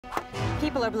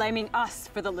People are blaming us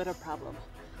for the litter problem.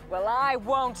 Well, I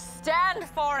won't stand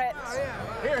for it.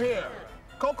 Here, here.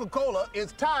 Coca-Cola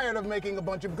is tired of making a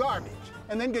bunch of garbage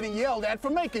and then getting yelled at for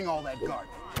making all that garbage.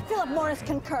 Philip Morris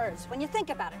concurs. When you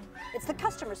think about it, it's the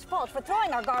customer's fault for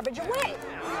throwing our garbage away.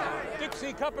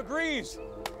 Dixie Cup agrees.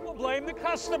 We'll blame the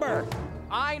customer.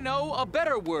 I know a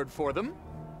better word for them.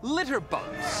 Litter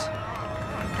bums.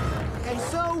 And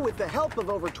so, with the help of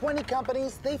over 20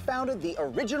 companies, they founded the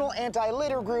original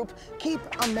anti-litter group, Keep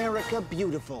America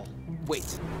Beautiful.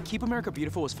 Wait, Keep America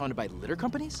Beautiful was founded by litter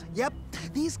companies? Yep,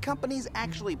 these companies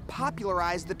actually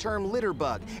popularized the term litter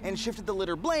bug and shifted the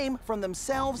litter blame from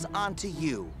themselves onto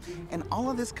you. And all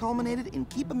of this culminated in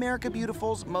Keep America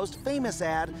Beautiful's most famous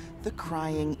ad, The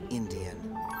Crying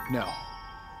Indian. No,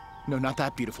 not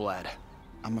that beautiful ad.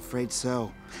 I'm afraid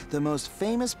so. The most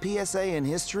famous PSA in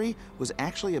history was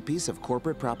actually a piece of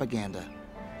corporate propaganda.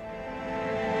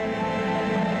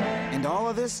 And all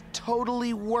of this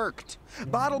totally worked.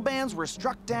 Bottle bans were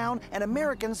struck down, and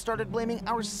Americans started blaming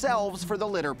ourselves for the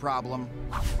litter problem.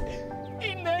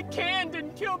 Eating that can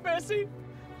didn't kill Bessie.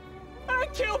 I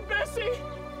killed Bessie.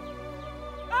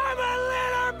 I'm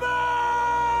a litter bug!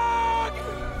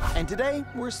 And today,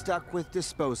 we're stuck with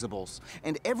disposables.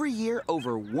 And every year,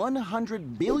 over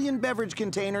 100 billion beverage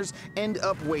containers end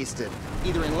up wasted,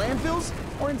 either in landfills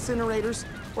or incinerators,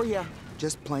 or yeah,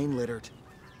 just plain littered.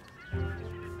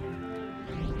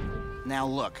 Now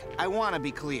look, I want to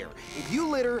be clear. If you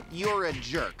litter, you're a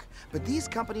jerk. But these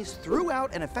companies threw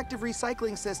out an effective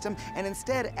recycling system and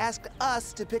instead asked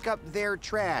us to pick up their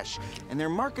trash. And their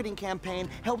marketing campaign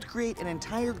helped create an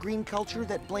entire green culture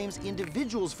that blames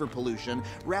individuals for pollution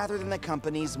rather than the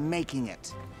companies making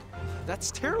it.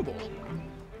 That's terrible.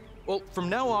 Well, from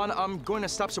now on, I'm going to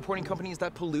stop supporting companies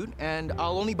that pollute, and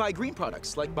I'll only buy green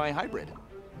products, like my hybrid.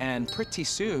 And pretty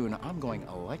soon, I'm going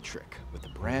electric with a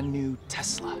brand new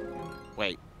Tesla.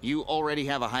 Wait, you already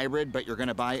have a hybrid, but you're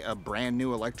gonna buy a brand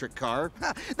new electric car?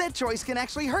 That choice can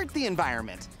actually hurt the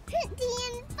environment. The